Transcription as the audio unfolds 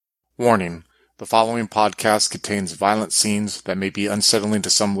Warning: the following podcast contains violent scenes that may be unsettling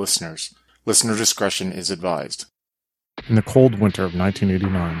to some listeners. Listener discretion is advised. In the cold winter of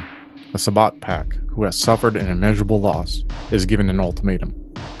 1989, a Sabbat pack, who has suffered an immeasurable loss, is given an ultimatum.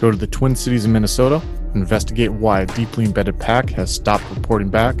 Go to the Twin Cities in Minnesota, investigate why a deeply embedded pack has stopped reporting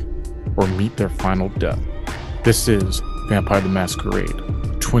back, or meet their final death. This is Vampire the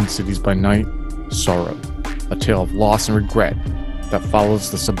Masquerade, Twin Cities by Night, Sorrow, a tale of loss and regret that follows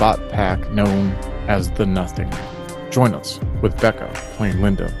the Sabbat pack known as the Nothing. Join us with Becca playing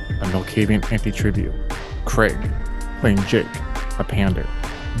Linda, a Milkavian anti-tribute, Craig playing Jake, a Pander,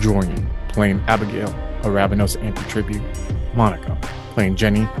 Jordan playing Abigail, a Ravenos anti-tribute, Monica playing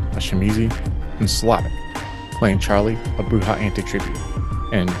Jenny, a Shamizi, and Slavic playing Charlie, a Bruja anti-tribute,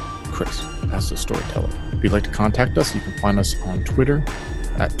 and Chris as the storyteller. If you'd like to contact us, you can find us on Twitter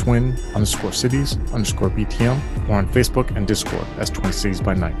at twin_cities_BTM or on Facebook and Discord as Twin Cities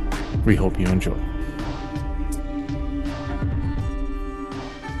by Night. We hope you enjoy.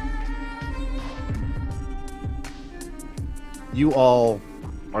 You all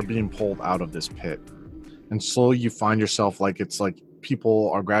are being pulled out of this pit, and slowly you find yourself it's like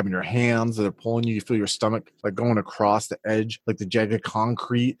people are grabbing your hands, they're pulling you. You feel your stomach like going across the edge, like the jagged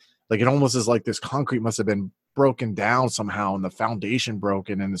concrete. Like it almost is like this concrete must have been broken down somehow and the foundation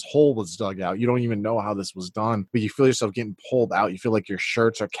broken and this hole was dug out. You don't even know how this was done, but you feel yourself getting pulled out. You feel like your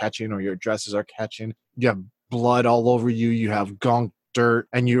shirts are catching or your dresses are catching. You have blood all over you. You have gunk, dirt,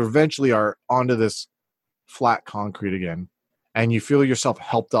 and you eventually are onto this flat concrete again. And you feel yourself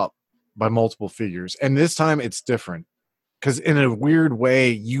helped up by multiple figures. And this time it's different because in a weird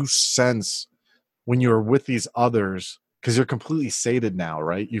way, you sense when you're with these others, because you're completely sated now,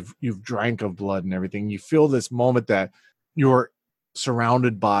 right? You've drank of blood and everything. You feel this moment that you're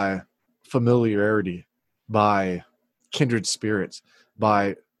surrounded by familiarity, by kindred spirits,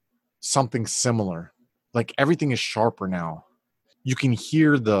 by something similar. Like everything is sharper now. You can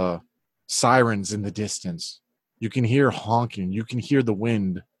hear the sirens in the distance. You can hear honking. You can hear the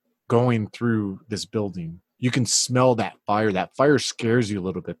wind going through this building. You can smell that fire. That fire scares you a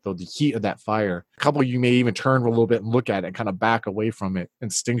little bit, though, the heat of that fire. A couple of you may even turn a little bit and look at it and kind of back away from it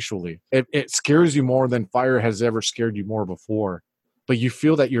instinctually. It scares you more than fire has ever scared you more before. But you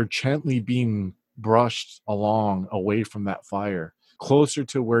feel that you're gently being brushed along away from that fire, closer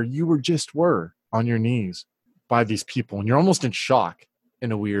to where you were on your knees by these people. And you're almost in shock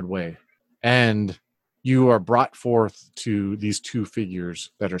in a weird way. And you are brought forth to these two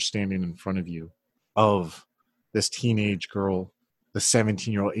figures that are standing in front of you of this teenage girl, the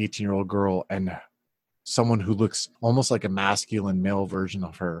 17-year-old, 18-year-old girl, and someone who looks almost like a masculine male version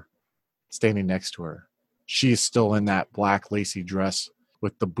of her standing next to her. She is still in that black lacy dress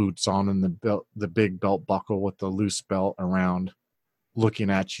with the boots on and the big belt buckle with the loose belt around, looking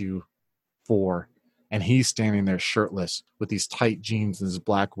at you and he's standing there shirtless with these tight jeans and his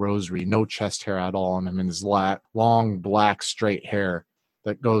black rosary, no chest hair at all on him, and his long black straight hair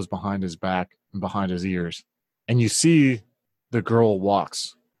that goes behind his back and behind his ears. And you see the girl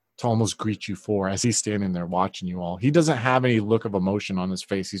walks to almost greet you as he's standing there watching you all. He doesn't have any look of emotion on his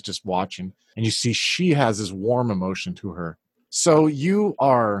face. He's just watching. And you see she has this warm emotion to her. So you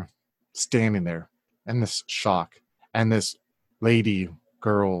are standing there in this shock. And this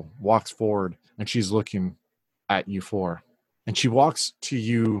girl walks forward and she's looking at you and she walks to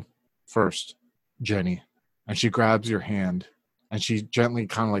you first, Jenny. And she grabs your hand and she gently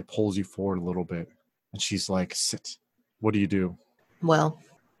kind of like pulls you forward a little bit. And she's like, sit. What do you do? Well,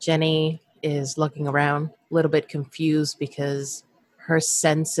 Jenny is looking around, a little bit confused because her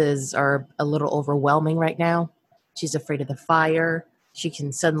senses are a little overwhelming right now. She's afraid of the fire. She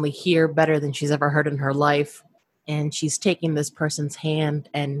can suddenly hear better than she's ever heard in her life. And she's taking this person's hand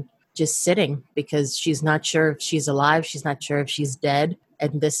and just sitting because she's not sure if she's alive. She's not sure if she's dead.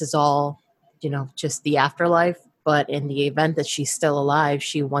 And this is all, just the afterlife. But in the event that she's still alive,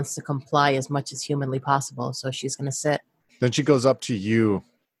 she wants to comply as much as humanly possible. So she's going to sit. Then she goes up to you,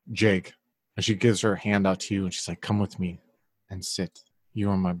 Jake, and she gives her hand out to you. And she's like, come with me and sit. You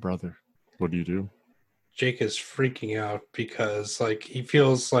are my brother. What do you do? Jake is freaking out because he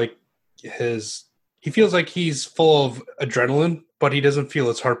feels like he's full of adrenaline, but he doesn't feel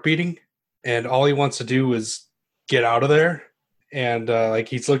his heart beating. And all he wants to do is get out of there. And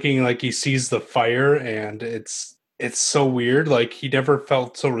he's looking like he sees the fire, and it's so weird. Like he never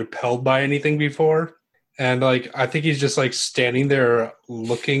felt so repelled by anything before. And I think he's just standing there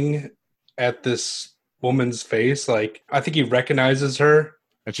looking at this woman's face. I think he recognizes her.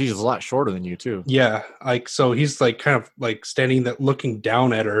 And she's a lot shorter than you too. Yeah. So he's kind of standing there looking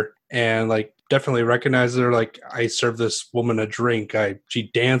down at her and definitely recognizes her. Like, I served this woman a drink.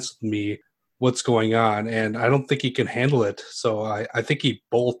 She danced with me. What's going on? And I don't think he can handle it. So I think he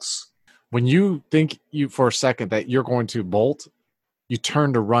bolts. When you think for a second that you're going to bolt, you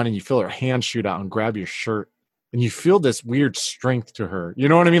turn to run and you feel her hand shoot out and grab your shirt. And you feel this weird strength to her. You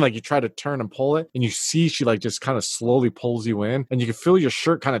know what I mean? Like you try to turn and pull it and you see she like just kind of slowly pulls you in and you can feel your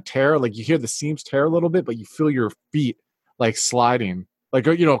shirt kind of tear. Like you hear the seams tear a little bit, but you feel your feet like sliding, like,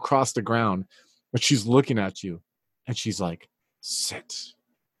 you know, across the ground. But she's looking at you and she's like, sit.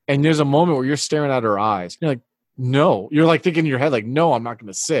 And there's a moment where you're staring at her eyes. You're like, no. You're like thinking in your head, like, no, I'm not going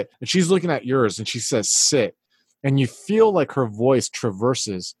to sit. And she's looking at yours and she says, sit. And you feel like her voice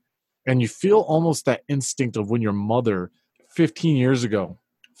traverses. And you feel almost that instinct of when your mother 15 years ago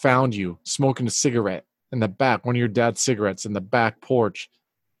found you smoking a cigarette in the back, one of your dad's cigarettes in the back porch.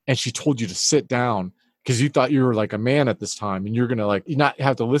 And she told you to sit down because you thought you were like a man at this time and you're going to like not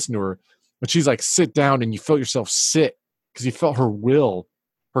have to listen to her. But she's like, sit down, and you felt yourself sit because you felt her will,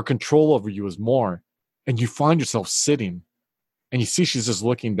 her control over you was more. And you find yourself sitting and you see she's just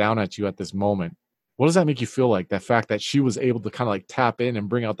looking down at you at this moment. What does that make you feel like? That fact that she was able to kind of like tap in and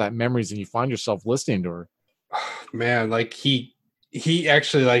bring out that memories and you find yourself listening to her. Man, like he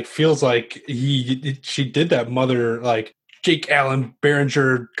actually like feels like she did that mother, like Jake Allen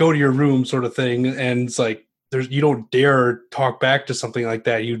Behringer, go to your room sort of thing. And it's like, you don't dare talk back to something like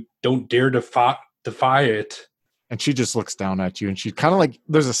that. You don't dare defy it. And she just looks down at you and she kind of like,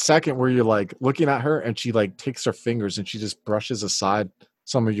 there's a second where you're like looking at her and she like takes her fingers and she just brushes aside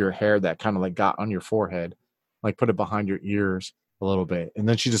some of your hair that kind of like got on your forehead, like put it behind your ears a little bit. And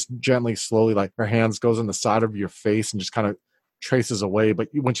then she just gently, slowly, like her hands goes on the side of your face and just kind of traces away. But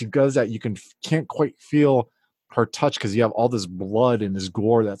when she does that, you can't quite feel her touch because you have all this blood and this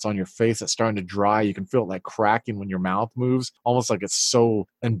gore that's on your face that's starting to dry. You can feel it like cracking when your mouth moves, almost like it's so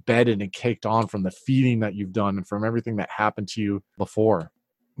embedded and caked on from the feeding that you've done and from everything that happened to you before.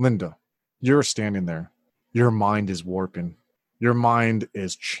 Linda, you're standing there. Your mind is warping. Your mind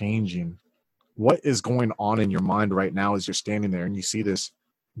is changing. What is going on in your mind right now as you're standing there and you see this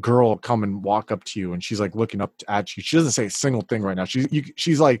girl come and walk up to you and she's like looking up at you. She doesn't say a single thing right now.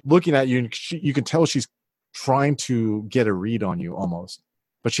 She's like looking at you and you can tell she's trying to get a read on you almost.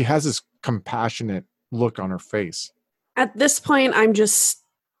 But she has this compassionate look on her face. At this point, I'm just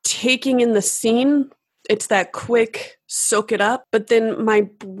taking in the scene. It's that quick soak it up. But then my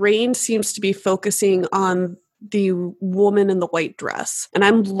brain seems to be focusing on the woman in the white dress. And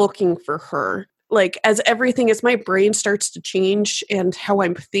I'm looking for her. Like as my brain starts to change and how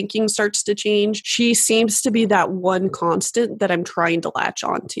I'm thinking starts to change, she seems to be that one constant that I'm trying to latch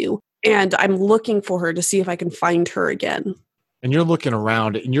onto. And I'm looking for her to see if I can find her again. And you're looking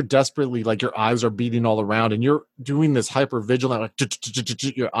around and you're desperately, like your eyes are beating all around and you're doing this hyper vigilant,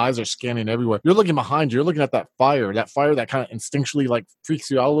 like your eyes are scanning everywhere. You're looking behind you. You're looking at that fire that kind of instinctually like freaks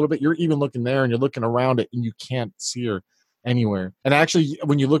you out a little bit. You're even looking there and you're looking around it and you can't see her anywhere. And actually,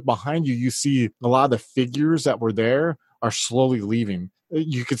 when you look behind you, you see a lot of the figures that were there are slowly leaving.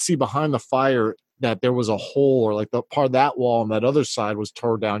 You could see behind the fire that there was a hole or like the part of that wall on that other side was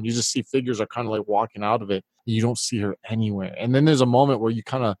torn down. You just see figures are kind of like walking out of it. You don't see her anywhere. And then there's a moment where you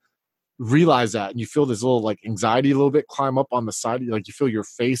kind of realize that and you feel this little like anxiety a little bit climb up on the side. Like you feel your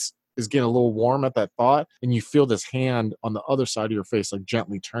face is getting a little warm at that thought. And you feel this hand on the other side of your face, like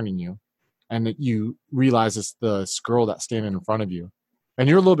gently turning you. And you realize it's this girl that's standing in front of you. And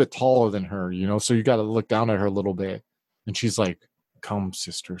you're a little bit taller than her, you know, so you got to look down at her a little bit. And she's like, come,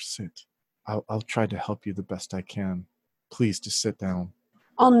 sister, sit. I'll try to help you the best I can. Please just sit down.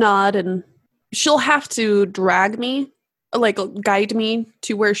 I'll nod and she'll have to drag me, like guide me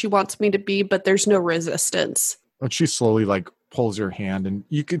to where she wants me to be, but there's no resistance. And she slowly like pulls your hand and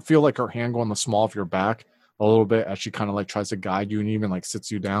you can feel like her hand go on the small of your back a little bit as she kind of like tries to guide you and even like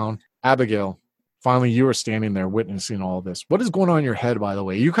sits you down. Abigail, finally you are standing there witnessing all of this. What is going on in your head, by the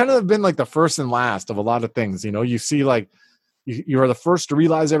way? You kind of have been like the first and last of a lot of things. You know, you see like you are the first to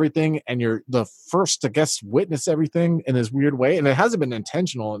realize everything and you're the first to guess witness everything in this weird way. And it hasn't been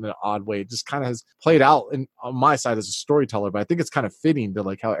intentional in an odd way. It just kind of has played out on my side as a storyteller, but I think it's kind of fitting to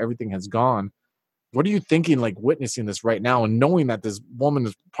like how everything has gone. What are you thinking, like witnessing this right now and knowing that this woman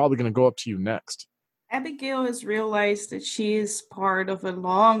is probably going to go up to you next? Abigail has realized that she is part of a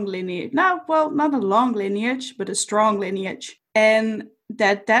long lineage. Not a long lineage, but a strong lineage. And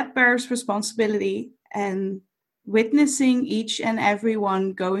that bears responsibility. And witnessing each and every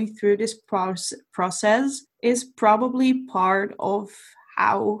one going through this process is probably part of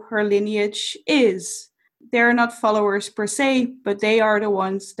how her lineage is. They're not followers per se, but they are the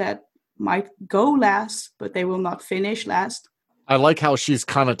ones that might go last, but they will not finish last. I like how she's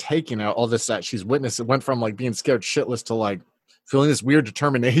kind of taking out all this that she's witnessed. It went from like being scared shitless to like feeling this weird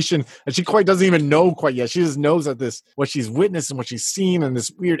determination, and she quite doesn't even know quite yet. She just knows that this what she's witnessed and what she's seen, and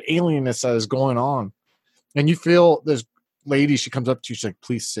this weird alienness that is going on. And you feel this lady. She comes up to you. She's like,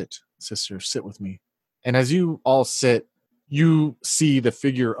 "Please sit, sister. Sit with me." And as you all sit, you see the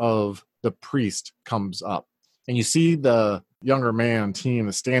figure of the priest comes up, and you see the younger man, Team,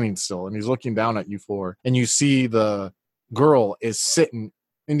 is standing still, and he's looking down at you and you see the girl is sitting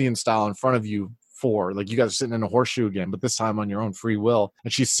Indian style in front of you like you guys are sitting in a horseshoe again, but this time on your own free will,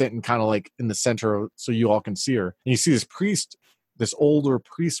 and she's sitting kind of like in the center so you all can see her. And you see this priest, this older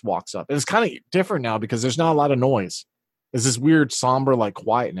priest walks up, and it's kind of different now because there's not a lot of noise. There's this weird somber like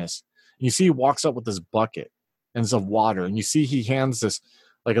quietness, and you see he walks up with this bucket and it's of water, and you see he hands this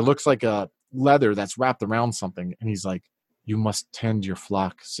like it looks like a leather that's wrapped around something, and he's like, "You must tend your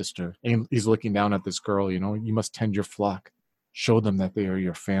flock, sister." And he's looking down at this girl, "You must tend your flock. Show them that they are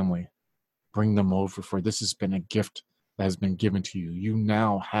your family. Bring them over, for this has been a gift that has been given to you. You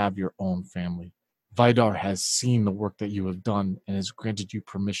now have your own family. Vidar has seen the work that you have done and has granted you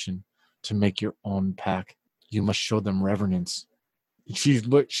permission to make your own pack. You must show them reverence." She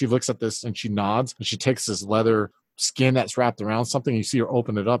looks at this and she nods, and she takes this leather skin that's wrapped around something. You see her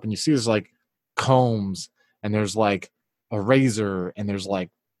open it up, and you see there's like combs, and there's like a razor, and there's like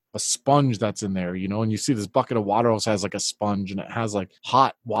a sponge that's in there, and you see this bucket of water also has like a sponge, and it has like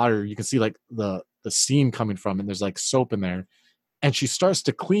hot water. You can see like the steam coming from it, and there's like soap in there. And she starts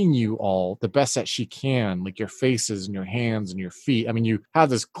to clean you all the best that she can, like your faces and your hands and your feet. I mean, you have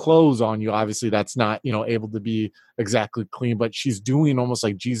this clothes on you. Obviously, that's not, able to be exactly clean, but she's doing almost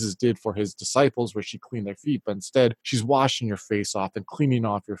like Jesus did for his disciples, where she cleaned their feet. But instead, she's washing your face off and cleaning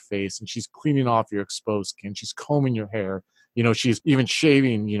off your face, and she's cleaning off your exposed skin. She's combing your hair. She's even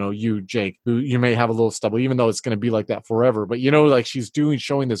shaving, you, Jake, who you may have a little stubble, even though it's going to be like that forever. But, like she's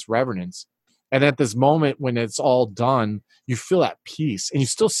showing this reverence. And at this moment, when it's all done, you feel at peace, and you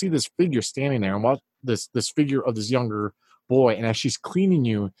still see this figure standing there, and watch this figure of this younger boy. And as she's cleaning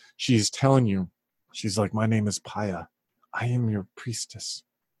you, she's telling you, she's like, "My name is Paya. I am your priestess.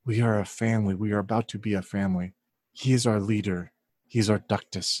 We are a family. We are about to be a family. He is our leader. He is our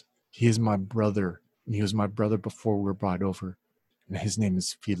ductus. He is my brother. And he was my brother before we were brought over. And his name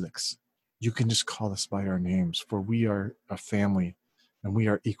is Felix. You can just call us by our names, for we are a family, and we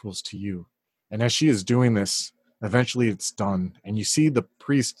are equals to you." And as she is doing this, eventually it's done. And you see the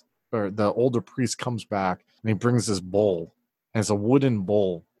priest, or the older priest, comes back, and he brings this bowl. And it's a wooden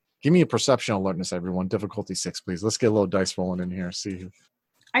bowl. Give me a perception alertness, everyone. Difficulty 6, please. Let's get a little dice rolling in here. See.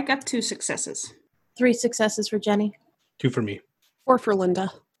 I got 2 successes. 3 successes for Jenny. 2 for me. 4 for Linda.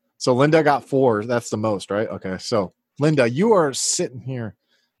 So Linda got 4. That's the most, right? Okay. So Linda, you are sitting here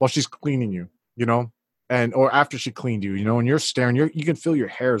while she's cleaning you, or after she cleaned you, and you're staring, you can feel your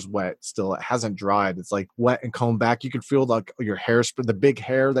hair's wet still. It hasn't dried. It's like wet and combed back. You can feel like your hair, the big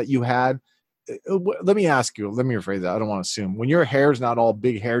hair that you had. Let me ask you, let me rephrase that. I don't want to assume. When your hair is not all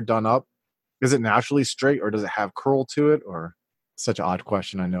big hair done up, is it naturally straight, or does it have curl to it? Or such an odd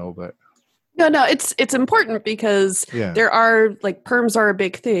question, I know, but. No, it's important because there are like perms are a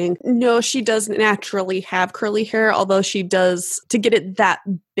big thing. No, she doesn't naturally have curly hair, although she does, to get it that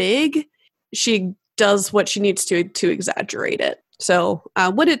big, she does what she needs to exaggerate it. So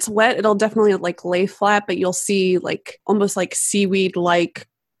when it's wet, it'll definitely like lay flat, but you'll see like almost like seaweed like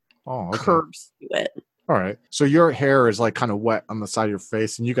curves to it. All right. So your hair is like kind of wet on the side of your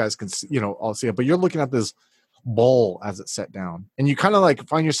face, and you guys can see, all see it, but you're looking at this bowl as it's set down, and you kind of like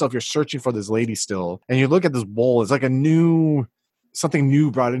find yourself, you're searching for this lady still, and you look at this bowl. It's like something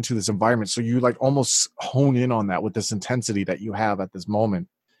new brought into this environment. So you like almost hone in on that with this intensity that you have at this moment.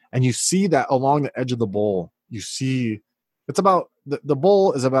 And you see that along the edge of the bowl, you see it's about, the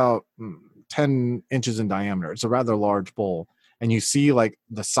bowl is about 10 inches in diameter. It's a rather large bowl. And you see like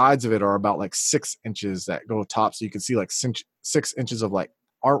the sides of it are about like 6 inches that go top. So you can see like 6 inches of like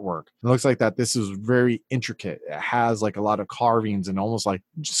artwork. It looks like that this is very intricate. It has like a lot of carvings and almost like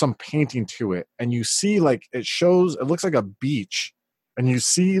some painting to it. And you see like it looks like a beach. And you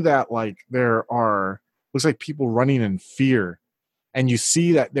see that like looks like people running in fear. And you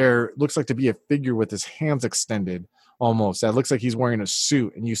see that there looks like to be a figure with his hands extended almost. That looks like he's wearing a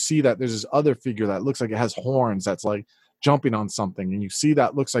suit. And you see that there's this other figure that looks like it has horns that's like jumping on something. And you see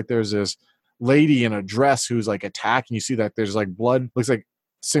that looks like there's this lady in a dress who's like attacking. You see that there's like blood, looks like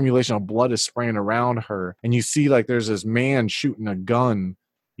simulation of blood is spraying around her. And you see like there's this man shooting a gun,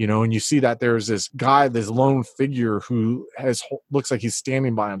 and you see that there's this guy, this lone figure who looks like he's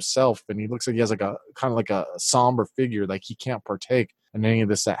standing by himself, and he looks like he has like a kind of like a somber figure, like he can't partake in any of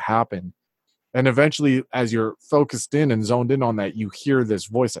this that happened. And eventually, as you're focused in and zoned in on that, you hear this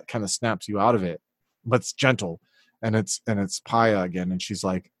voice that kind of snaps you out of it, but it's gentle. And it's Paya again. And she's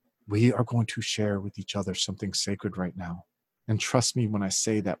like, we are going to share with each other something sacred right now. And trust me when I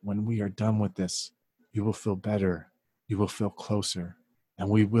say that when we are done with this, you will feel better. You will feel closer. And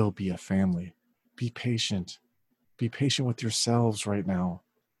we will be a family. Be patient. Be patient with yourselves right now.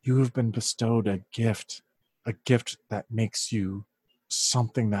 You have been bestowed a gift that makes you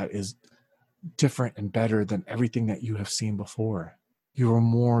something that is different and better than everything that you have seen before. You are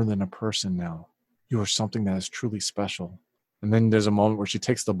more than a person now. You are something that is truly special. And then there's a moment where she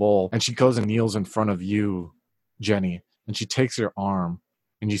takes the bowl and she goes and kneels in front of you, Jenny, and she takes your arm,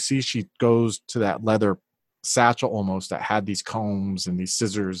 and you see she goes to that leather satchel almost that had these combs and these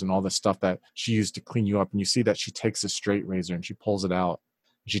scissors and all this stuff that she used to clean you up. And you see that she takes a straight razor and she pulls it out.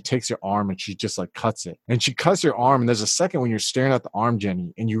 She takes your arm and she just like cuts it. And she cuts your arm. And there's a second when you're staring at the arm,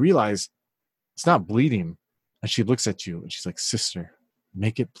 Jenny, and you realize it's not bleeding. And she looks at you and she's like, sister,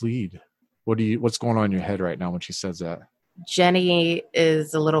 make it bleed. What's going on in your head right now when she says that? Jenny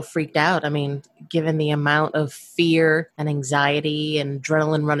is a little freaked out. I mean, given the amount of fear and anxiety and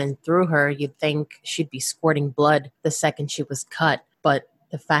adrenaline running through her, you'd think she'd be squirting blood the second she was cut. But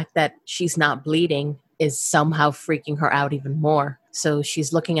the fact that she's not bleeding is somehow freaking her out even more. So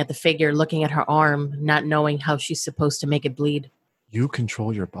she's looking at the figure, looking at her arm, not knowing how she's supposed to make it bleed. You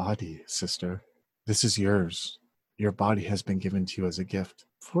control your body, sister. This is yours. Your body has been given to you as a gift.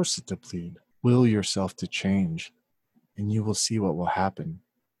 Force it to bleed. Will yourself to change, and you will see what will happen.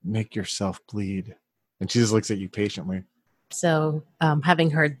 Make yourself bleed. And she just looks at you patiently. So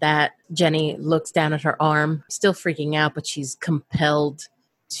having heard that, Jenny looks down at her arm, still freaking out, but she's compelled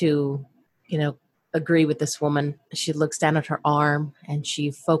to, agree with this woman. She looks down at her arm and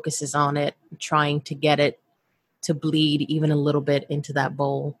she focuses on it, trying to get it to bleed even a little bit into that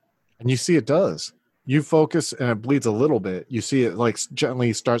bowl. And you see it does. You focus and it bleeds a little bit. You see it like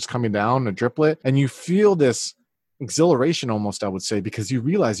gently starts coming down, a driplet, and you feel this exhilaration almost, I would say, because you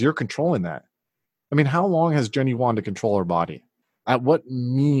realize you're controlling that. I mean, how long has Jenny wanted to control her body? At what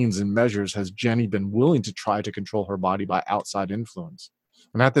means and measures has Jenny been willing to try to control her body by outside influence?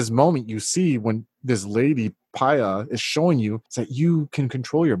 And at this moment, you see when this lady, Paya, is showing you that you can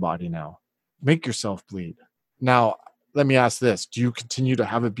control your body now. Make yourself bleed. Now, let me ask this. Do you continue to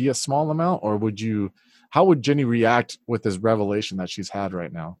have it be a small amount, or how would Jenny react with this revelation that she's had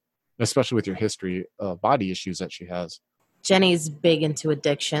right now, especially with your history of body issues that she has? Jenny's big into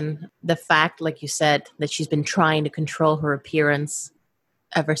addiction. The fact, like you said, that she's been trying to control her appearance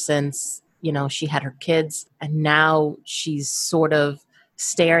ever since, she had her kids. And now she's sort of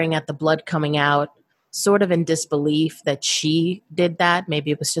staring at the blood coming out, sort of in disbelief that she did that.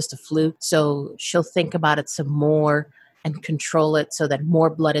 Maybe it was just a fluke. So she'll think about it some more and control it so that more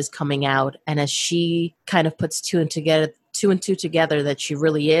blood is coming out. And as she kind of puts two and two together that she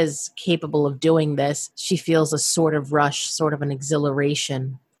really is capable of doing this, she feels a sort of rush, sort of an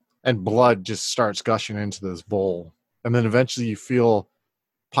exhilaration. And blood just starts gushing into this bowl. And then eventually you feel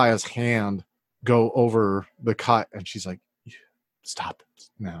Paya's hand go over the cut, and she's like, stop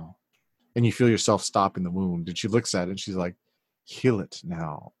now. And you feel yourself stopping the wound. And she looks at it and she's like, heal it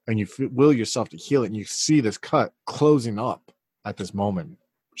now. And you will yourself to heal it. And you see this cut closing up at this moment.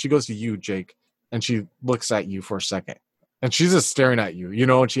 She goes to you, Jake, and she looks at you for a second. And she's just staring at you,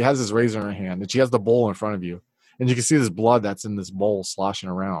 and she has this razor in her hand, and she has the bowl in front of you. And you can see this blood that's in this bowl sloshing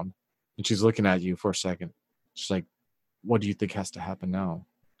around. And she's looking at you for a second. She's like, what do you think has to happen now?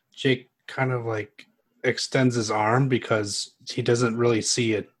 Jake kind of like extends his arm because he doesn't really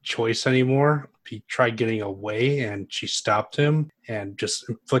see a choice anymore. He tried getting away and she stopped him and just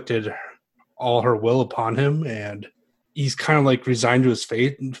inflicted all her will upon him. And he's kind of like resigned to his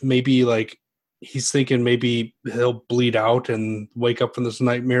fate. Maybe like he's thinking maybe he'll bleed out and wake up from this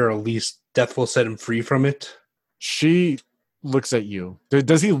nightmare, or at least death will set him free from it. She looks at you.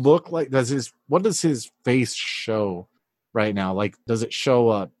 Does he look like, what does his face show right now? Like, does it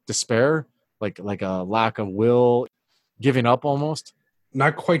show despair? Like a lack of will, giving up almost?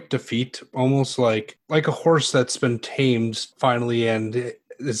 Not quite defeat, almost like a horse that's been tamed finally and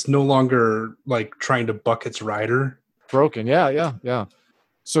is no longer like trying to buck its rider. Broken, yeah.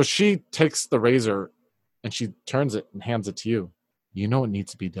 So she takes the razor and she turns it and hands it to you. You know what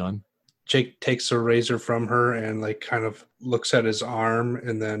needs to be done. Jake takes the razor from her and like kind of looks at his arm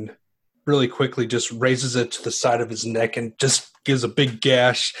and then really quickly just raises it to the side of his neck and just gives a big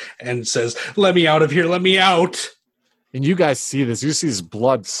gash and says, let me out of here, let me out. And you guys see this. You see this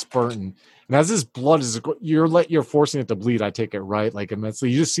blood spurting. And as this blood is, you're forcing it to bleed, I take it, right? Like immensely.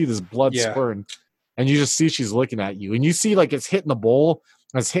 You just see this blood spurting. And you just see she's looking at you. And you see like it's hitting the bowl.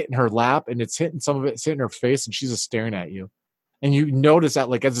 It's hitting her lap, and it's hitting some of it. It's hitting her face, and she's just staring at you. And you notice that,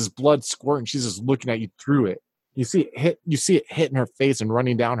 like, as this blood squirting, she's just looking at you through it. You see it hitting her face and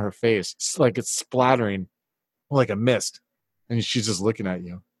running down her face. It's like it's splattering like a mist. And she's just looking at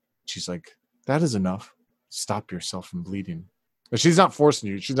you. She's like, that is enough. Stop yourself from bleeding. But she's not forcing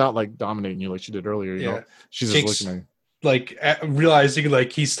you. She's not like dominating you like she did earlier. You know, she's just looking at you. Like realizing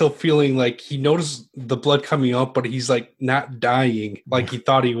like he's still feeling like he noticed the blood coming up, but he's like not dying like he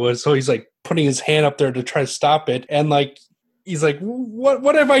thought he was. So he's like putting his hand up there to try to stop it. And like, he's like,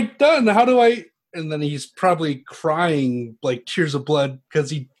 what have I done? How do I? And then he's probably crying like tears of blood because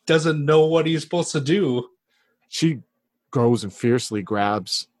he doesn't know what he's supposed to do. She goes and fiercely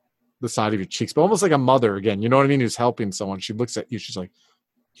grabs the side of your cheeks, but almost like a mother again. You know what I mean? Who's helping someone. She looks at you. She's like,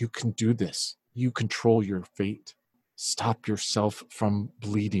 you can do this. You control your fate. Stop yourself from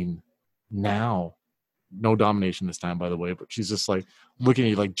bleeding now. No domination this time, by the way, but she's just like looking at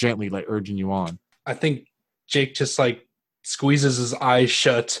you, like gently, like urging you on. I think Jake just like squeezes his eyes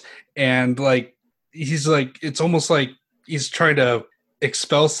shut and like, he's like, it's almost like he's trying to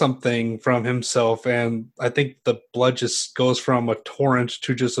expel something from himself. And I think the blood just goes from a torrent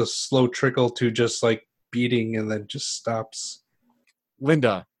to just a slow trickle to just like beating and then just stops.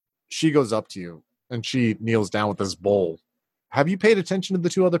 Linda, she goes up to you and she kneels down with this bowl. Have you paid attention to the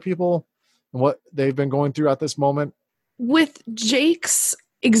two other people and what they've been going through at this moment? With Jake's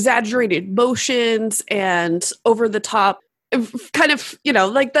exaggerated motions and over the top, kind of, you know,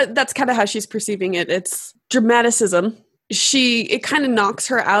 like that's kind of how she's perceiving it. It's dramaticism. It kind of knocks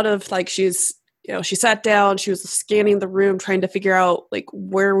her out of like, she's, you know, she sat down, she was scanning the room, trying to figure out like,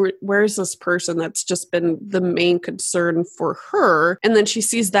 where's this person that's just been the main concern for her. And then she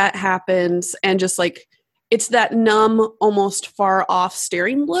sees that happens and just like, it's that numb, almost far off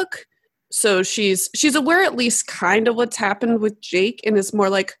staring look. So she's aware at least kind of what's happened with Jake and is more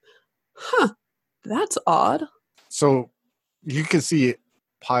like, that's odd. So you can see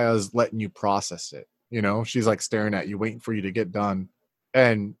Paya's letting you process it. You know, she's like staring at you, waiting for you to get done.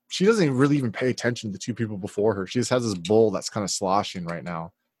 And she doesn't really even pay attention to the two people before her. She just has this bowl that's kind of sloshing right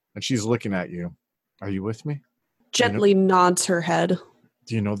now. And she's looking at you. Are you with me? Gently nods her head.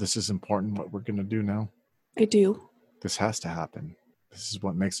 Do you know this is important, what we're going to do now? I do. This has to happen. This is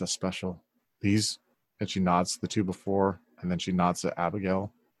what makes us special. These, and she nods to the two before, and then she nods to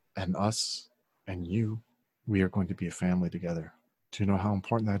Abigail, and us, and you. We are going to be a family together. Do you know how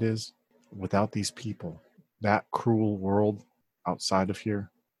important that is? Without these people, that cruel world outside of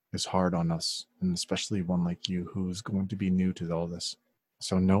here is hard on us, and especially one like you who is going to be new to all this.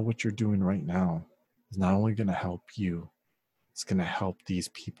 So know what you're doing right now is not only going to help you, it's going to help these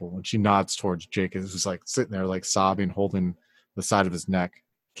people. And she nods towards Jake, who's like sitting there like sobbing, holding the side of his neck.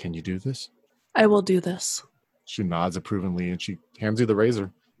 Can you do this? I will do this. She nods approvingly and she hands you the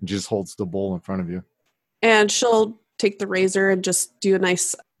razor and just holds the bowl in front of you. And she'll take the razor and just do a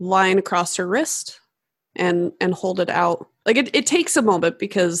nice line across her wrist and hold it out. Like it takes a moment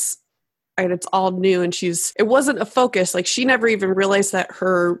because it's all new and it wasn't a focus. Like she never even realized that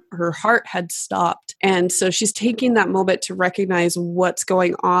her heart had stopped. And so she's taking that moment to recognize what's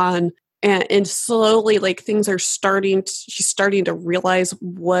going on. And slowly, like things are she's starting to realize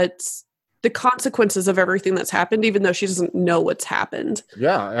what's the consequences of everything that's happened, even though she doesn't know what's happened.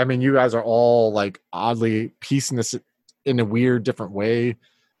 Yeah. I mean, you guys are all like oddly piecing this in a weird, different way.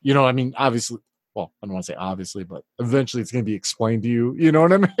 You know, I mean, obviously, well, I don't want to say obviously, but eventually it's going to be explained to you. You know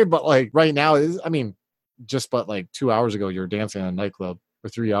what I mean? But like right now, but like 2 hours ago, you're dancing in a nightclub, or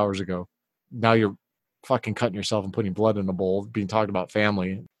 3 hours ago. Now you're fucking cutting yourself and putting blood in a bowl, being talked about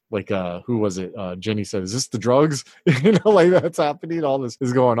family. Like, who was it? Jenny said, is this the drugs? You know, like that's happening. All this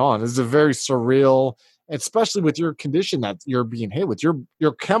is going on. This is a very surreal, especially with your condition that you're being hit with.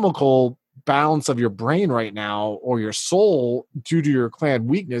 Your chemical balance of your brain right now, or your soul, due to your clan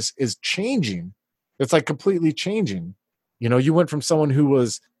weakness, is changing. It's like completely changing. You know, you went from someone who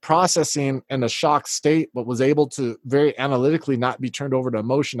was processing in a shocked state, but was able to very analytically not be turned over to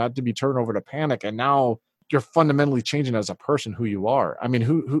emotion, not to be turned over to panic. And now you're fundamentally changing as a person, who you are. I mean,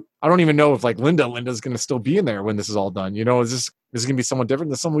 who I don't even know if like Linda's going to still be in there when this is all done. You know, is this going to be someone different?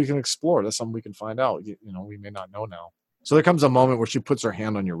 That's something we can explore. That's something we can find out. You know, we may not know now. So there comes a moment where she puts her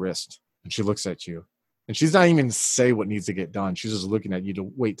hand on your wrist and she looks at you. And she's not even say what needs to get done. She's just looking at you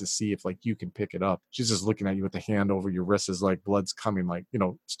to wait to see if like you can pick it up. She's just looking at you with the hand over your wrist as like blood's coming, like, you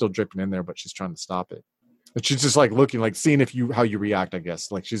know, still dripping in there, but she's trying to stop it. And she's just like looking, like seeing how you react, I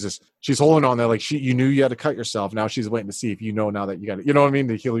guess. Like she's holding on there. Like you knew you had to cut yourself. Now she's waiting to see if you know now that you got to, you know what I mean?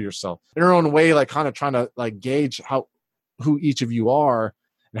 To heal yourself in her own way, like kind of trying to like gauge who each of you are.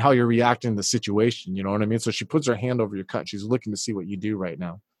 and how you're reacting to the situation. You know what I mean? So she puts her hand over your cut. She's looking to see what you do right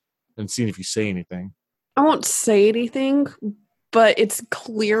now and seeing if you say anything. I won't say anything, but it's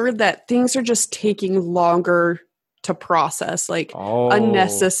clear that things are just taking longer to process, like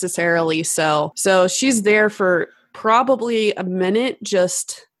unnecessarily so. So she's there for probably a minute,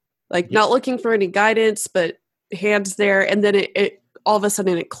 just like not looking for any guidance, but hands there. And then it all of a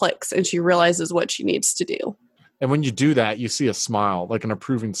sudden it clicks and she realizes what she needs to do. And when you do that, you see a smile, like an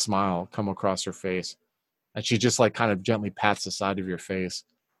approving smile come across her face. And she just like kind of gently pats the side of your face.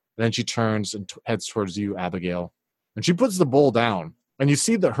 Then she turns and heads towards you, Abigail. And she puts the bowl down. And you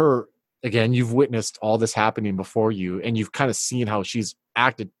see that her, again, you've witnessed all this happening before you. And you've kind of seen how she's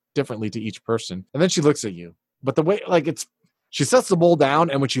acted differently to each person. And then she looks at you. But the way, like she sets the bowl down.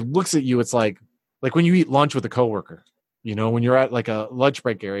 And when she looks at you, it's like when you eat lunch with a coworker. You know, when you're at like a lunch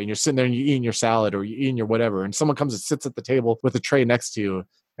break area and you're sitting there and you're eating your salad or you're eating your whatever. And someone comes and sits at the table with a tray next to you. And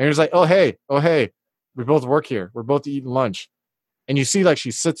you're just like, oh, hey, we both work here. We're both eating lunch. And you see like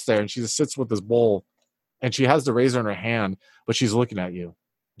she sits there and she just sits with this bowl and she has the razor in her hand, but she's looking at you.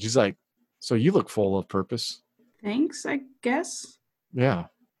 She's like, so you look full of purpose. Thanks, I guess. Yeah.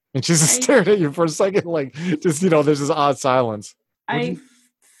 And she's just staring at you for a second, like just, there's this odd silence. I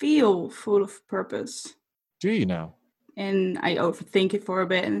feel full of purpose. Do you now? And I overthink it for a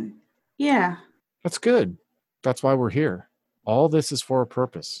bit. And yeah. That's good. That's why we're here. All this is for a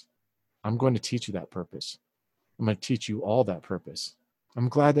purpose. I'm going to teach you that purpose. I'm going to teach you all that purpose. I'm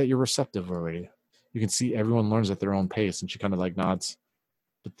glad that you're receptive already. You can see everyone learns at their own pace. And she kind of like nods.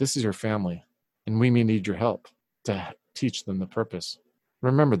 But this is your family. And we may need your help to teach them the purpose.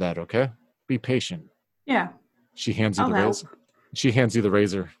 Remember that, okay? Be patient. Yeah. She hands you the razor. She hands you the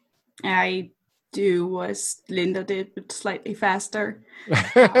razor. I do as Linda did, but slightly faster.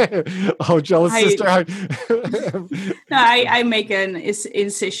 Jealous sister. I make an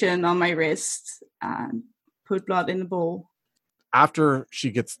incision on my wrist and put blood in the bowl. After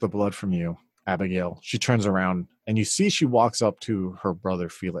she gets the blood from you, Abigail, she turns around and you see she walks up to her brother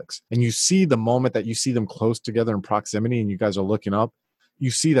Felix. And you see the moment that you see them close together in proximity and you guys are looking up, you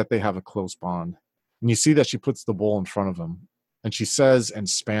see that they have a close bond. And you see that she puts the bowl in front of him. And she says in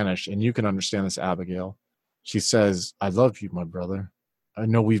Spanish, and you can understand this, Abigail. She says, I love you, my brother. I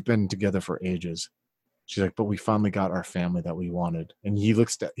know we've been together for ages. She's like, but we finally got our family that we wanted. And he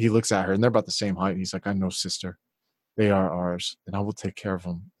looks at her, and they're about the same height. And he's like, I know, sister. They are ours, and I will take care of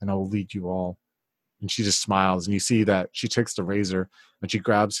them, and I will lead you all. And she just smiles, and you see that she takes the razor, and she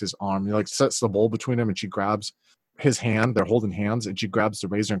grabs his arm. He like sets the bowl between them, and she grabs his hand. They're holding hands, and she grabs the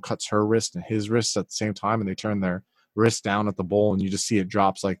razor and cuts her wrist and his wrist at the same time, and they turn their wrist down at the bowl, and you just see it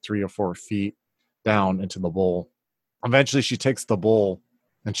drops like 3 or 4 feet down into the bowl. Eventually, she takes the bowl,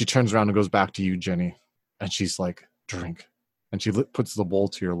 and she turns around and goes back to you, Jenny, and she's like, drink. And she puts the bowl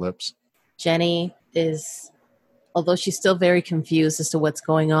to your lips. Jenny is, although she's still very confused as to what's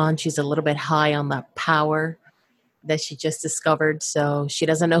going on, she's a little bit high on that power that she just discovered. So she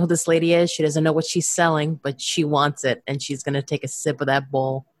doesn't know who this lady is. She doesn't know what she's selling, but she wants it, and she's going to take a sip of that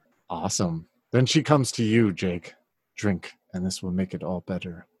bowl. Awesome. Then she comes to you, Jake. Drink, and this will make it all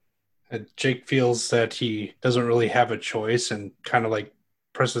better. Jake feels that he doesn't really have a choice and kind of like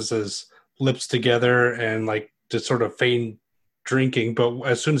presses his lips together and like to sort of feign drinking. But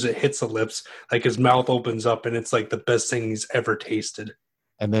as soon as it hits the lips, like his mouth opens up and it's like the best thing he's ever tasted.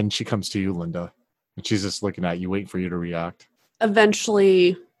 And then she comes to you, Linda, and she's just looking at you, waiting for you to react.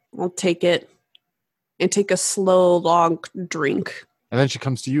 Eventually, I'll take it and take a slow, long drink. And then she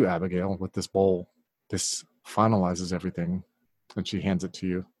comes to you, Abigail, with this bowl. This finalizes everything, and she hands it to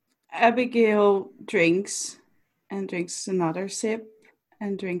you. Abigail drinks and drinks another sip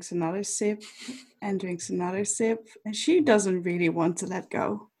and drinks another sip and drinks another sip, and she doesn't really want to let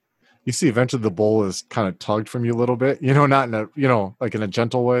go. You see eventually the bowl is kind of tugged from you a little bit, not in a, like in a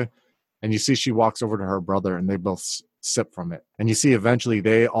gentle way. And you see she walks over to her brother and they both sip from it. And you see eventually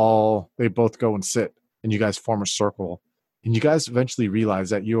they both go and sit, and you guys form a circle. And you guys eventually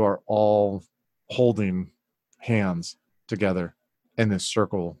realize that you are all holding hands together in this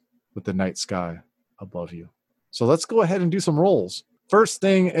circle with the night sky above you. So let's go ahead and do some rolls. First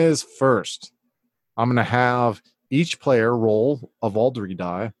thing is first. I'm going to have each player roll a Vaulderie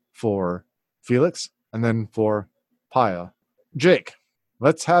die for Felix and then for Paya. Jake,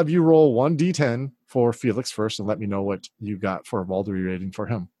 let's have you roll 1d10 for Felix first and let me know what you got for a Vaulderie rating for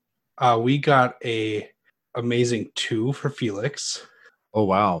him. We got a amazing 2 for Felix. Oh,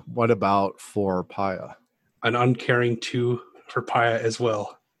 wow. What about for Paya? An uncaring 2 for Paya as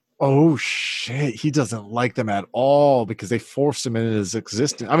well. Oh, shit. He doesn't like them at all because they forced him into his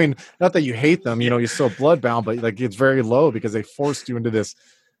existence. I mean, not that you hate them, you're still bloodbound, but like it's very low because they forced you into this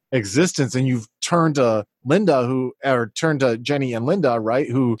existence, and you've turned to Jenny and Linda, right?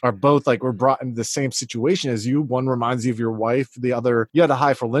 Who are both like were brought into the same situation as you. One reminds you of your wife, the other you had a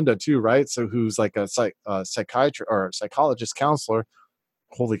high for Linda too, right? So who's like a psychiatrist or psychologist counselor.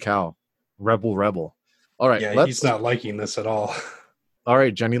 Holy cow, rebel. All right, Yeah, he's not liking this at all. All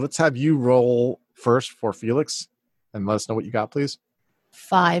right, Jenny, let's have you roll first for Felix and let us know what you got, please.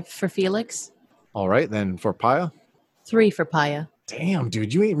 5 for Felix. All right, then for Paya. 3 for Paya. Damn,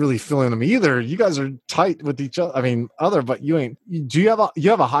 dude, you ain't really feeling them either. You guys are tight with each other. I mean, but you ain't. Do you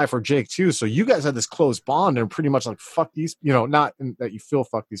have a high for Jake too? So you guys had this close bond and pretty much like fuck these. Not that you feel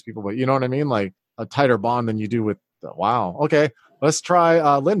fuck these people, but you know what I mean, like a tighter bond than you do with. Wow. Okay, let's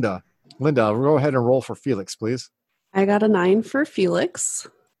try Linda. Linda, go ahead and roll for Felix, please. I got a 9 for Felix.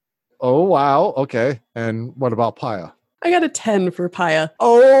 Oh wow. Okay, and what about Paya? I got a 10 for Paya.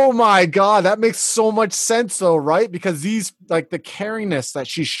 Oh my God, that makes so much sense though, right? Because these, like the caringness that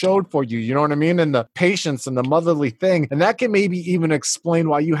she showed for you, you know what I mean? And the patience and the motherly thing. And that can maybe even explain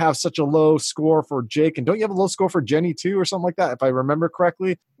why you have such a low score for Jake. And don't you have a low score for Jenny too or something like that, if I remember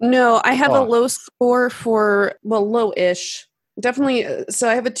correctly? No, I have a low score for, low-ish. Definitely. So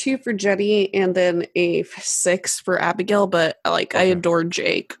I have a 2 for Jenny and then a 6 for Abigail, but I adore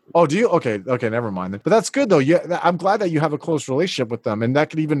Jake. Oh, do you? Okay, never mind then. But that's good though. Yeah, I'm glad that you have a close relationship with them, and that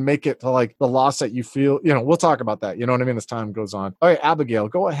could even make it to like the loss that you feel. We'll talk about that. You know what I mean? As time goes on. All right, Abigail,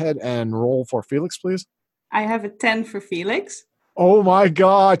 go ahead and roll for Felix, please. I have a 10 for Felix. Oh my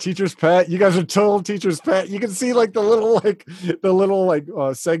God, teacher's pet! You guys are total teacher's pet. You can see like the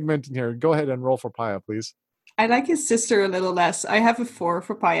little segment in here. Go ahead and roll for Paya, please. I like his sister a little less. I have a 4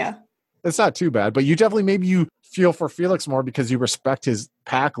 for Paya. It's not too bad, but you definitely maybe you feel for Felix more because you respect his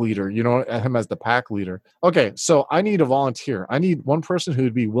pack leader, him as the pack leader. Okay, so I need a volunteer. I need one person who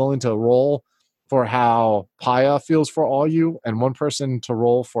would be willing to roll for how Paya feels for all you, and one person to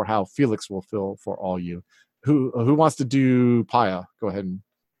roll for how Felix will feel for all you. Who wants to do Paya? Go ahead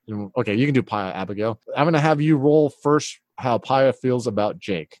and okay, you can do Paya, Abigail. I'm going to have you roll first how Paya feels about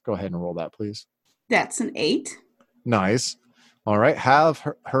Jake. Go ahead and roll that, please. That's an 8. Nice. All right. Have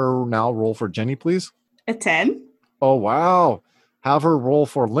her now roll for Jenny, please. A 10. Oh, wow. Have her roll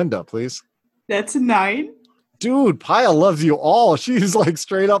for Linda, please. That's a 9. Dude, Paya loves you all. She's like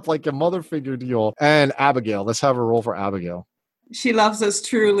straight up like a mother figure to you all. And Abigail. Let's have her roll for Abigail. She loves us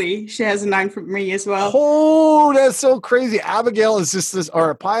truly. She has a 9 for me as well. Oh, that's so crazy. Abigail is just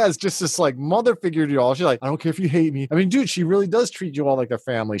Paya is just this like mother figure to you all. She's like, I don't care if you hate me. I mean, dude, she really does treat you all like a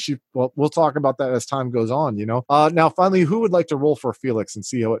family. We'll talk about that as time goes on, Now, finally, who would like to roll for Felix and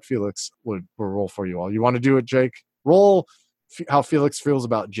see what Felix would roll for you all? You want to do it, Jake? Roll how Felix feels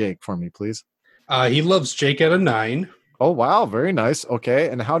about Jake for me, please. He loves Jake at a 9. Oh, wow. Very nice. Okay.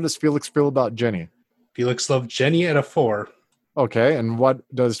 And how does Felix feel about Jenny? Felix loves Jenny at a 4. Okay, and what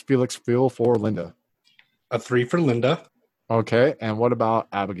does Felix feel for Linda? A 3 for Linda. Okay, and what about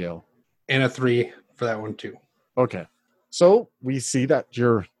Abigail? And a 3 for that one too. Okay, so we see that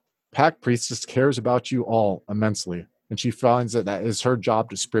your pack priestess cares about you all immensely, and she finds that is her job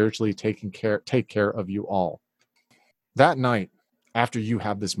to spiritually take care of you all. That night, after you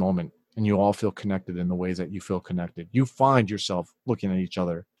have this moment, and you all feel connected in the ways that you feel connected, you find yourself looking at each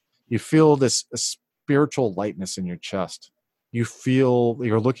other. You feel this spiritual lightness in your chest. You feel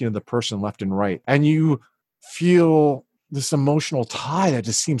you're looking at the person left and right, and you feel this emotional tie that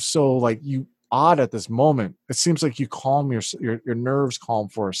just seems so like you odd at this moment. It seems like you calm your nerves calm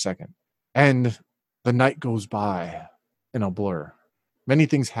for a second, and the night goes by in a blur. Many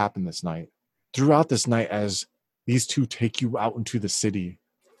things happen this night. Throughout this night, as these two take you out into the city,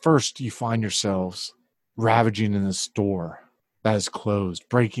 first you find yourselves ravaging in a store that is closed,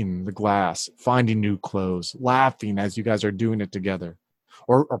 breaking the glass, finding new clothes, laughing as you guys are doing it together,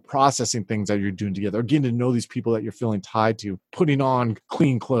 or processing things that you're doing together, or getting to know these people that you're feeling tied to, putting on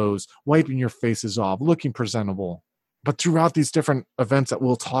clean clothes, wiping your faces off, looking presentable. But throughout these different events that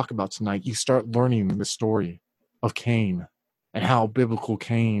we'll talk about tonight, you start learning the story of Cain and how biblical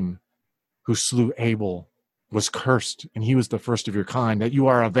Cain, who slew Abel, was cursed, and he was the first of your kind, that you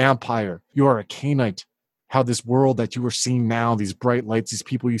are a vampire, you are a Cainite. How this world that you are seeing now, these bright lights, these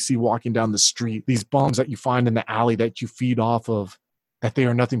people you see walking down the street, these bums that you find in the alley that you feed off of, that they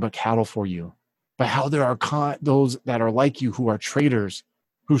are nothing but cattle for you. But how there are those that are like you who are traitors,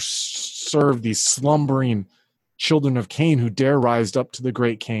 who serve these slumbering children of Cain who dare rise up to the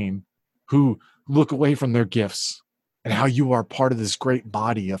great Cain, who look away from their gifts, and how you are part of this great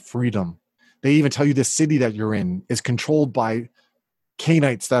body of freedom. They even tell you the city that you're in is controlled by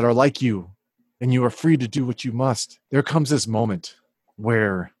Cainites that are like you, and you are free to do what you must. There comes this moment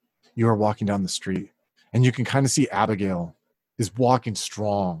where you are walking down the street, and you can kind of see Abigail is walking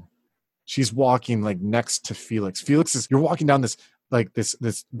strong. She's walking like next to Felix. You're walking down this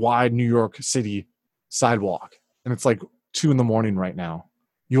wide New York City sidewalk, and it's like 2 a.m. right now.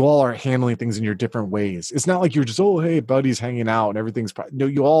 You all are handling things in your different ways. It's not like you're just, oh, hey, buddies hanging out and everything's... No,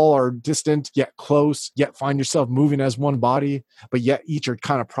 you all are distant, yet close, yet find yourself moving as one body, but yet each are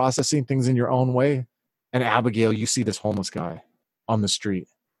kind of processing things in your own way. And Abigail, you see this homeless guy on the street,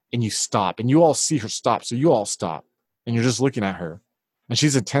 and you stop, and you all see her stop, so you all stop, and you're just looking at her, and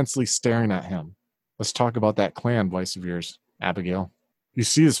she's intensely staring at him. Let's talk about that clan vice of yours, Abigail. You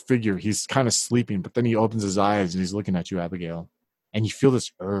see his figure. He's kind of sleeping, but then he opens his eyes, and he's looking at you, Abigail. And you feel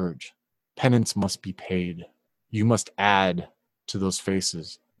this urge. Penance must be paid. You must add to those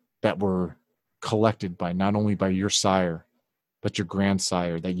faces that were collected by not only by your sire, but your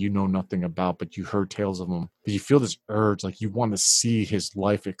grandsire that you know nothing about, but you heard tales of him. But you feel this urge, like you want to see his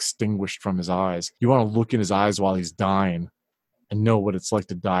life extinguished from his eyes. You want to look in his eyes while he's dying and know what it's like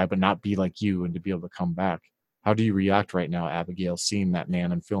to die, but not be like you and to be able to come back. How do you react right now, Abigail, seeing that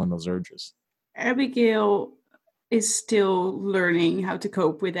man and feeling those urges? Abigail is still learning how to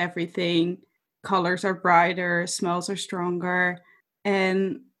cope with everything. Colors are brighter, smells are stronger,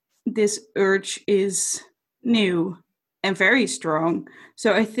 and this urge is new and very strong.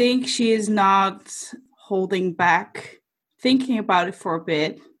 So I think she is not holding back, thinking about it for a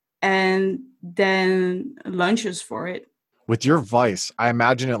bit, and then lunges for it. With your vice, I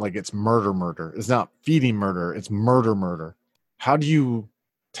imagine it like it's murder. It's not feeding murder, it's murder. How do you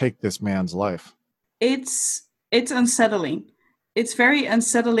take this man's life? It's unsettling. It's very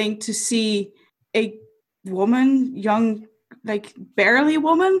unsettling to see a woman, young, like barely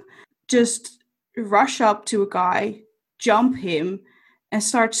woman, just rush up to a guy, jump him, and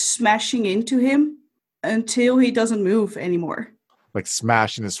start smashing into him until he doesn't move anymore. Like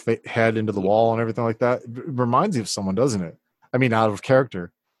smashing his head into the wall and everything like that. It reminds you of someone, doesn't it? I mean, out of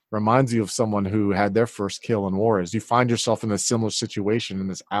character. Reminds you of someone who had their first kill in war. As you find yourself in a similar situation in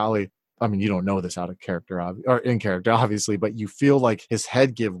this alley. I mean, you don't know this out of character, or in character, obviously, but you feel like his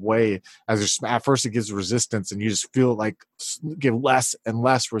head give way as at first it gives resistance, and you just feel like give less and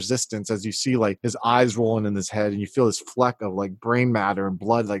less resistance as you see like his eyes rolling in his head, and you feel this fleck of like brain matter and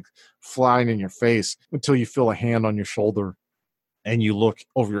blood like flying in your face until you feel a hand on your shoulder, and you look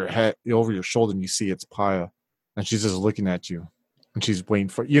over your head, over your shoulder, and you see it's Paya, and she's just looking at you, and she's waiting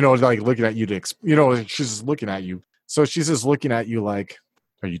for like looking at you to she's just looking at you. So she's just looking at you like,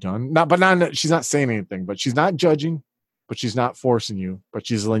 are you done? She's not saying anything, but she's not judging, but she's not forcing you, but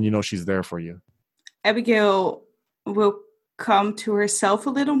she's letting you know she's there for you. Abigail will come to herself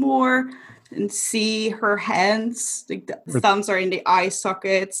a little more and see her hands. Like the thumbs are in the eye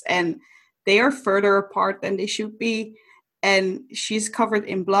sockets and they are further apart than they should be. And she's covered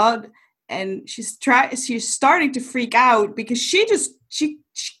in blood and she's starting to freak out because she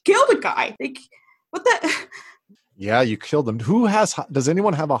killed a guy. Like, what the... Yeah, you killed him. Does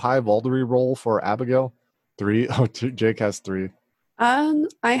anyone have a high Valdery roll for Abigail? 3? Oh, Jake has 3. I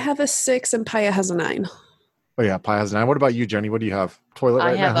have a 6 and Paya has a 9. Oh yeah, Paya has a 9. What about you, Jenny? What do you have? Toilet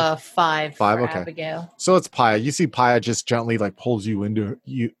right now? I have a 5 for okay. Abigail. So it's Paya. You see Paya just gently like pulls you into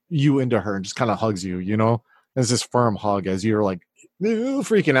her and just kind of hugs you, you know? There's this firm hug as you're like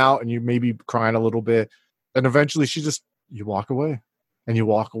freaking out and you maybe crying a little bit. And eventually you walk away. And you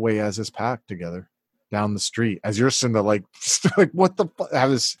walk away as this pack together. Down the street as you're sitting there like what the fuck,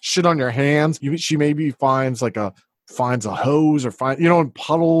 have this shit on your hands. She maybe finds a hose or in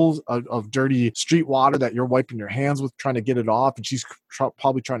puddles of dirty street water that you're wiping your hands with, trying to get it off, and she's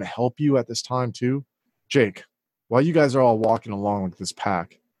probably trying to help you at this time too. Jake, while you guys are all walking along with this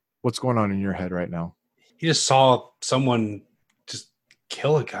pack, what's going on in your head right now? He just saw someone just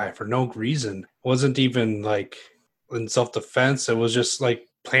kill a guy for no reason. It wasn't even like in self-defense. It was just like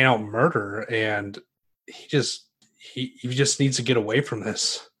plain out murder, and he just needs to get away from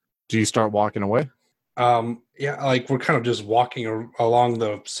this. Do you start walking away? Yeah, like we're kind of just walking along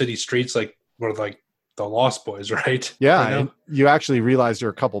the city streets like we're like the Lost Boys, right? Yeah, and you actually realize you're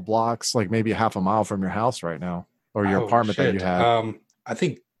a couple blocks, like maybe half a mile from your house right now, or your apartment that you had. I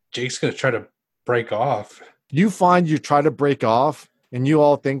think Jake's gonna try to break off. You find you try to break off, and you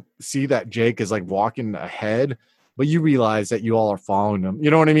all see that Jake is like walking ahead, but you realize that you all are following him.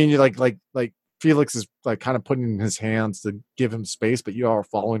 You know what I mean? You're like Felix is like kind of putting in his hands to give him space, but you are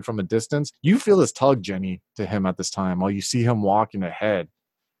following from a distance. You feel this tug, Jenny, to him at this time while you see him walking ahead.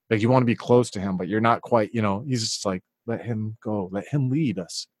 Like you want to be close to him, but you're not quite, he's just like, let him go. Let him lead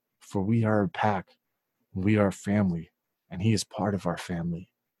us. For we are a pack. We are a family. And he is part of our family.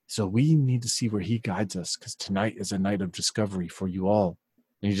 So we need to see where he guides us, because tonight is a night of discovery for you all.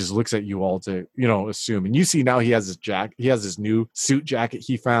 And he just looks at you all to, assume. And you see now he has this new suit jacket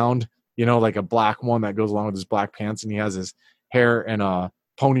he found, like a black one that goes along with his black pants, and he has his hair in a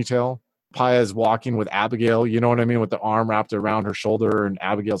ponytail. Paya is walking with Abigail, you know what I mean, with the arm wrapped around her shoulder, and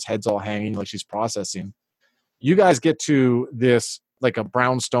Abigail's head's all hanging like she's processing. You guys get to this like a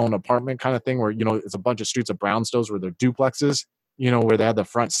brownstone apartment kind of thing where, it's a bunch of streets of brownstones where they're duplexes, where they have the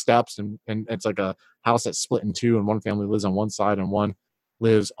front steps, and it's like a house that's split in two, and one family lives on one side and one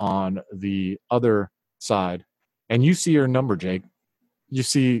lives on the other side. And you see your number, Jake. You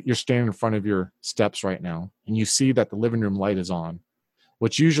see you're standing in front of your steps right now, and you see that the living room light is on,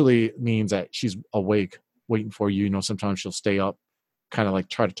 which usually means that she's awake waiting for you. Sometimes she'll stay up, kind of like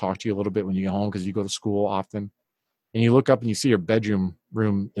try to talk to you a little bit when you get home because you go to school often. And you look up and you see your bedroom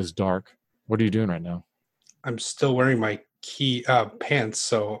room is dark. What are you doing right now? I'm still wearing my pants,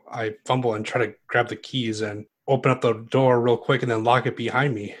 so I fumble and try to grab the keys and open up the door real quick and then lock it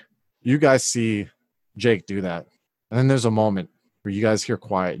behind me. You guys see Jake do that. And then there's a moment where you guys hear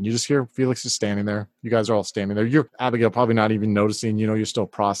quiet, and you just hear Felix is standing there. You guys are all standing there. You're Abigail probably not even noticing, you're still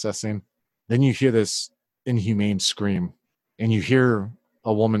processing. Then you hear this inhumane scream, and you hear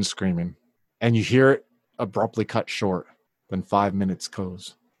a woman screaming, and you hear it abruptly cut short. Then 5 minutes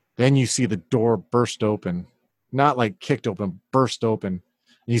goes. Then you see the door burst open, not like kicked open, burst open.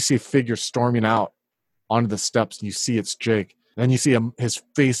 And you see a figure storming out onto the steps, and you see it's Jake. And then you see his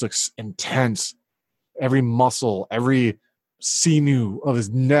face looks intense. Every muscle, every sinew of his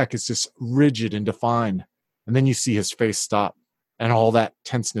neck is just rigid and defined. And then you see his face stop, and all that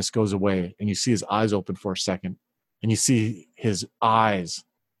tenseness goes away, and you see his eyes open for a second, and you see his eyes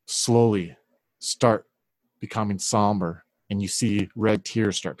slowly start becoming somber, and you see red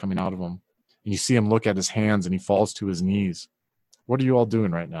tears start coming out of him, and you see him look at his hands, and he falls to his knees. What are you all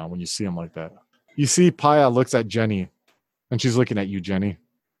doing right now when you see him like that? You see Paya looks at Jenny, and she's looking at you, Jenny,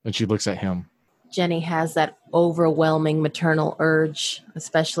 and she looks at him. Jenny has that overwhelming maternal urge,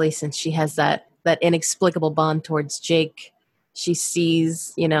 especially since she has that inexplicable bond towards Jake. She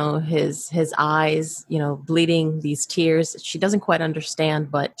sees, his eyes, bleeding, these tears. She doesn't quite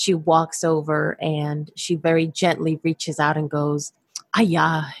understand, but she walks over and she very gently reaches out and goes,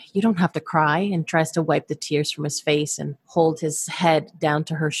 "Aya, you don't have to cry," and tries to wipe the tears from his face and hold his head down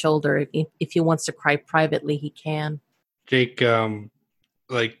to her shoulder. If he wants to cry privately, he can. Jake,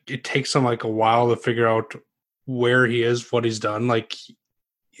 it takes him like a while to figure out where he is, what he's done. Like,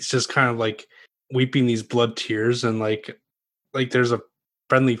 he's just kind of like weeping these blood tears, and like there's a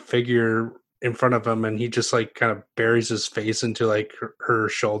friendly figure in front of him, and he just like kind of buries his face into like her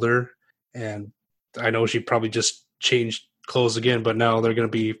shoulder. And I know she probably just changed clothes again, but now they're going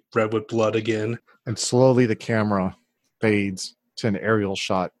to be red with blood again. And slowly the camera fades to an aerial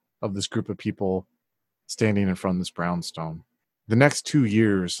shot of this group of people standing in front of this brownstone. The next 2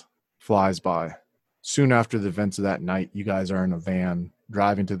 years flies by. Soon after the events of that night, you guys are in a van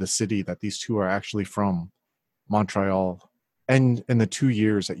driving to the city that these two are actually from, Montreal. And in the 2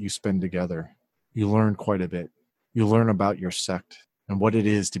 years that you spend together, you learn quite a bit. You learn about your sect and what it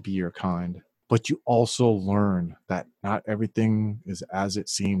is to be your kind. But you also learn that not everything is as it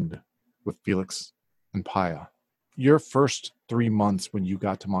seemed with Felix and Paya. Your first 3 months when you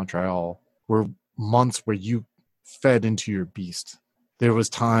got to Montreal were months where you fed into your beast. There was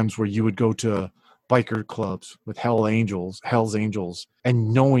times where you would go to biker clubs with Hell's Angels,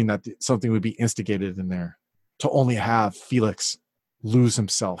 and knowing that something would be instigated in there, to only have Felix lose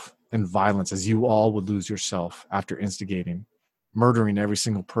himself in violence, as you all would lose yourself after instigating, murdering every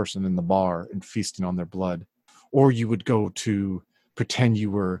single person in the bar and feasting on their blood. Or you would go to pretend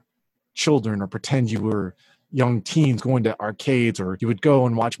you were children, or pretend you were young teens going to arcades, or you would go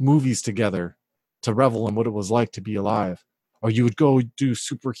and watch movies together to revel in what it was like to be alive. Or you would go do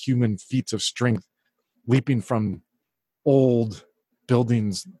superhuman feats of strength, leaping from old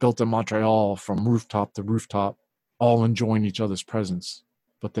buildings built in Montreal from rooftop to rooftop, all enjoying each other's presence.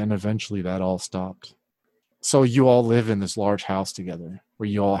 But then eventually that all stopped. So you all live in this large house together where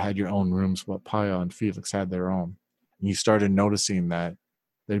you all had your own rooms, but Paya and Felix had their own. And you started noticing that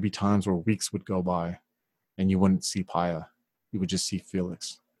there'd be times where weeks would go by and you wouldn't see Paya. You would just see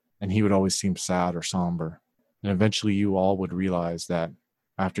Felix. And he would always seem sad or somber. And eventually you all would realize that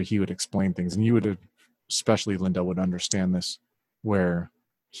after he would explain things, and you would, especially Linda, would understand this, where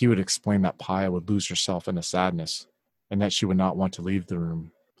he would explain that Paya would lose herself in a sadness and that she would not want to leave the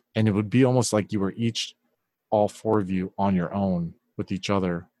room. And it would be almost like you were each, all four of you, on your own with each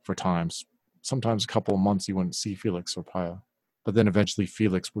other for times. Sometimes a couple of months you wouldn't see Felix or Paya. But then eventually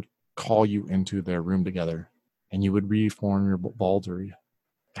Felix would call you into their room together and you would reform your Baldery.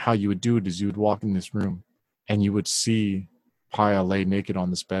 How you would do it is you would walk in this room and you would see Paya lay naked on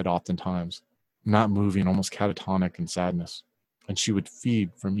this bed oftentimes, not moving, almost catatonic in sadness. And she would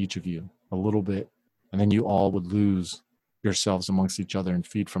feed from each of you a little bit, and then you all would lose yourselves amongst each other and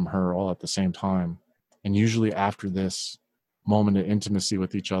feed from her all at the same time. And usually after this moment of intimacy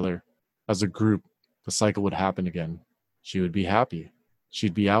with each other, as a group, the cycle would happen again. She would be happy.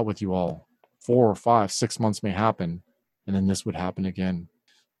 She'd be out with you all. 4 or 5, 6 months may happen, and then this would happen again.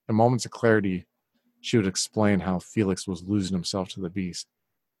 In moments of clarity, she would explain how Felix was losing himself to the beast,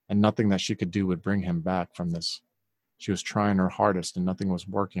 and nothing that she could do would bring him back from this. She was trying her hardest, and nothing was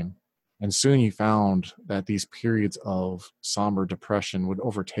working. And soon you found that these periods of somber depression would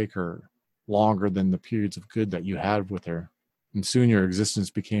overtake her longer than the periods of good that you had with her. And soon your existence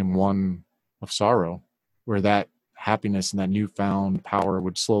became one of sorrow, where that happiness and that newfound power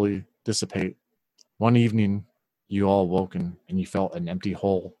would slowly dissipate. One evening, you all woken and you felt an empty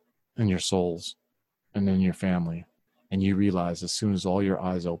hole in your souls and in your family. And you realized as soon as all your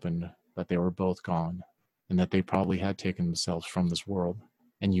eyes opened that they were both gone and that they probably had taken themselves from this world.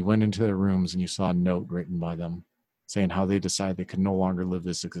 And you went into their rooms and you saw a note written by them saying how they decided they could no longer live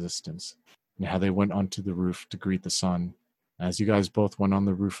this existence and how they went onto the roof to greet the sun. As you guys both went on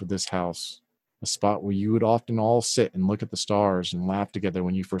the roof of this house, a spot where you would often all sit and look at the stars and laugh together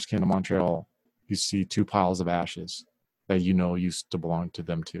when you first came to Montreal, you see 2 piles of ashes that you know used to belong to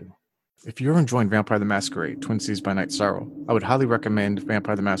them too. If you're enjoying Vampire the Masquerade, Twin Cities by Night Sorrow, I would highly recommend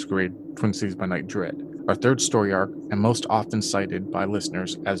Vampire the Masquerade, Twin Cities by Night Dread, our third story arc and most often cited by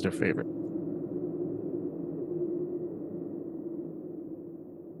listeners as their favorite.